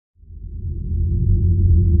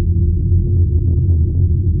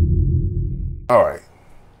All right.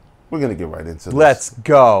 We're going to get right into this. Let's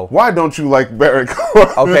go. Why don't you like Baron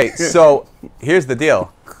Corbin? Okay, so here's the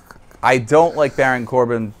deal. I don't like Baron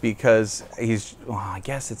Corbin because I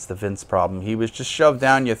guess it's the Vince problem. He was just shoved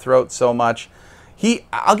down your throat so much.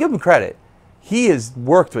 I'll give him credit. He has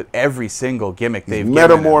worked with every single gimmick they've given him.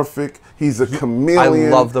 Metamorphic. He's a chameleon. I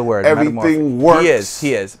love the word. Everything works.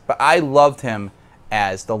 He is. But I loved him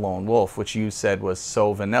as the Lone Wolf, which you said was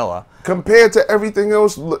so vanilla. Compared to everything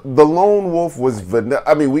else, the Lone Wolf was vanilla.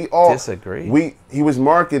 I mean, we all disagree. He was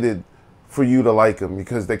marketed for you to like him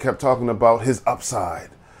because they kept talking about his upside,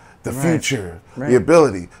 the future, the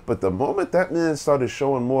ability. But the moment that man started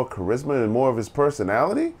showing more charisma and more of his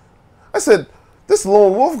personality, I said, this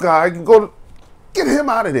Lone Wolf guy can get him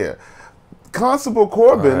out of there. Constable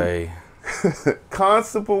Corbin,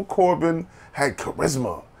 Constable Corbin had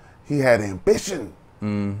charisma. He had ambition.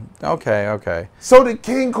 Okay. So did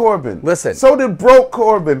King Corbin. Listen. So did Broke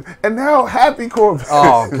Corbin. And now Happy Corbin.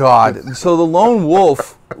 Oh, God. So the Lone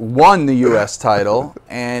Wolf won the U.S. title,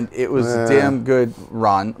 and it was a damn good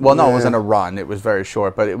run. Well, no, it wasn't a run. It was very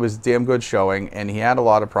short, but it was a damn good showing, and he had a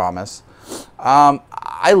lot of promise.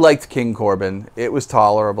 I liked King Corbin. It was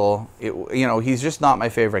tolerable. He's just not my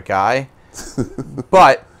favorite guy.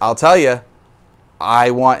 But I'll tell you,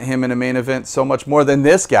 I want him in a main event so much more than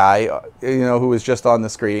this guy, who was just on the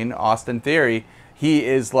screen, Austin Theory. He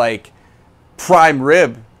is like prime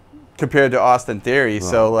rib compared to Austin Theory.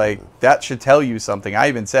 So that should tell you something.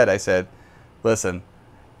 I said, listen,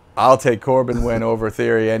 I'll take Corbin win over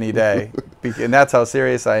Theory any day. And that's how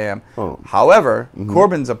serious I am. However,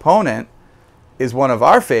 Corbin's opponent is one of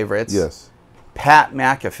our favorites. Yes. Pat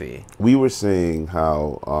Mcafee. We were saying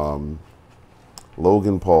how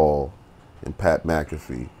Logan Paul and Pat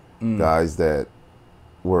Mcafee, guys that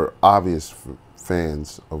were obvious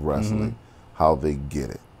fans of wrestling, how they get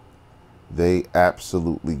it. They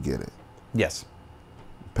absolutely get it. Yes.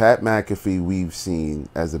 Pat McAfee, we've seen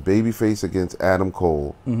as a babyface against Adam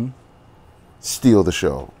Cole, steal the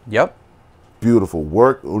show. Yep. Beautiful.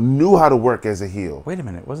 Knew how to work as a heel. Wait a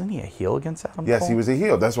minute. Wasn't he a heel against Adam Cole? Yes, he was a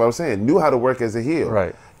heel. That's what I was saying. Knew how to work as a heel.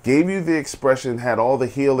 Right. Gave you the expression, had all the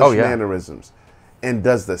heelish mannerisms. And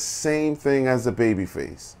does the same thing as a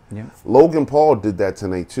babyface. Yeah. Logan Paul did that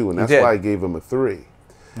tonight too, and that's why I gave him a 3.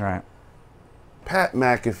 All right. Pat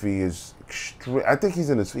McAfee is I think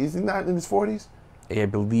he's not in his 40s? I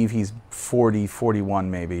believe he's 40,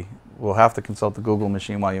 41 maybe. We'll have to consult the Google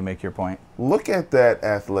machine while you make your point. Look at that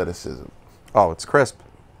athleticism. Oh, it's crisp.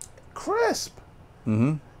 Crisp.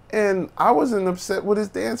 And I wasn't upset with his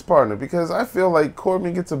dance partner because I feel like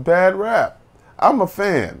Corbin gets a bad rap. I'm a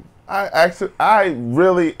fan. I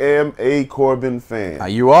really am a Corbin fan.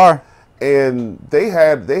 You are. And they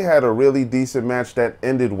had a really decent match that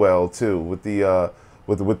ended well too, with the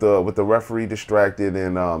referee distracted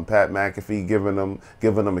and Pat McAfee giving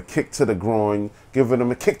them a kick to the groin, giving them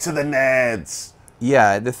a kick to the nads.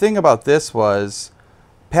 Yeah, the thing about this was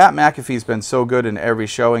Pat McAfee's been so good in every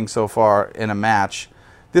showing so far in a match.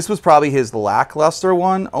 This was probably his lackluster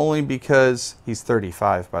one, only because he's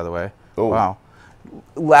 35, by the way. Oh. Wow.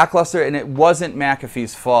 Lackluster, and it wasn't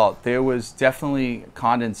McAfee's fault. There was definitely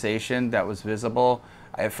condensation that was visible.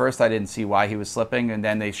 At first, I didn't see why he was slipping, and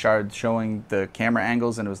then they started showing the camera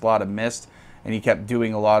angles, and it was a lot of mist, and he kept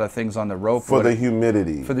doing a lot of things on the rope. For the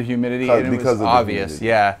humidity. For the humidity, and it was obvious,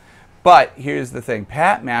 yeah. But here's the thing.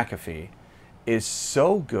 Pat McAfee is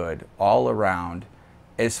so good all around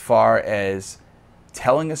as far as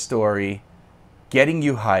telling a story, getting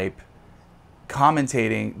you hype,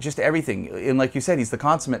 commentating, just everything. And like you said, he's the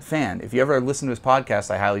consummate fan. If you ever listen to his podcast,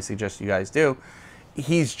 I highly suggest you guys do.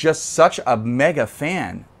 He's just such a mega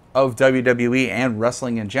fan of WWE and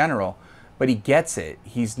wrestling in general, but he gets it.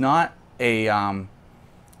 He's not one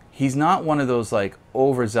of those like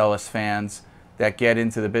overzealous fans that get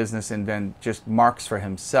into the business and then just marks for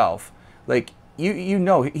himself. Like you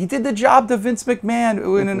know, he did the job to Vince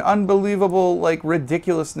McMahon in an unbelievable like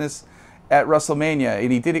ridiculousness at WrestleMania, and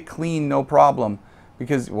he did it clean, no problem,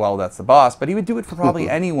 because, well, that's the boss, but he would do it for probably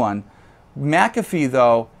anyone. McAfee,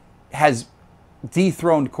 though, has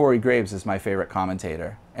dethroned Corey Graves as my favorite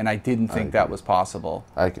commentator, and I didn't think that was possible.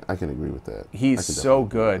 I can agree with that. He's so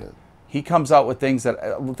good. He comes out with things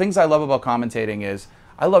things I love about commentating is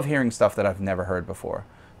I love hearing stuff that I've never heard before,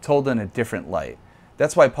 told in a different light.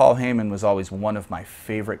 That's why Paul Heyman was always one of my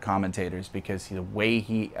favorite commentators, because the way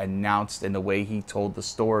he announced and the way he told the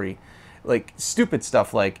story, like stupid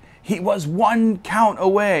stuff like he was 1 count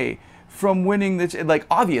away from winning the like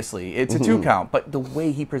obviously it's a 2 count, but the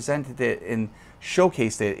way he presented it and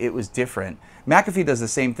showcased it. It was different. McAfee does the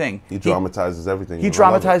same thing. He dramatizes everything. He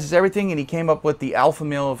dramatizes everything, and he came up with the alpha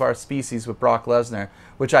male of our species with Brock Lesnar,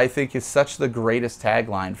 which I think is such the greatest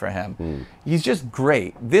tagline for him. He's just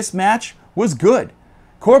great. This match was good.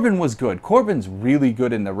 Corbin was good. Corbin's really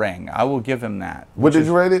good in the ring. I will give him that. What did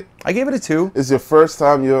you rate it? I gave it a 2. It's your first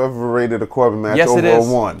time you ever rated a Corbin match over a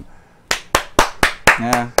 1.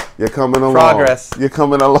 Yeah. You're coming along. Progress. You're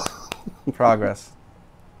coming along. Progress.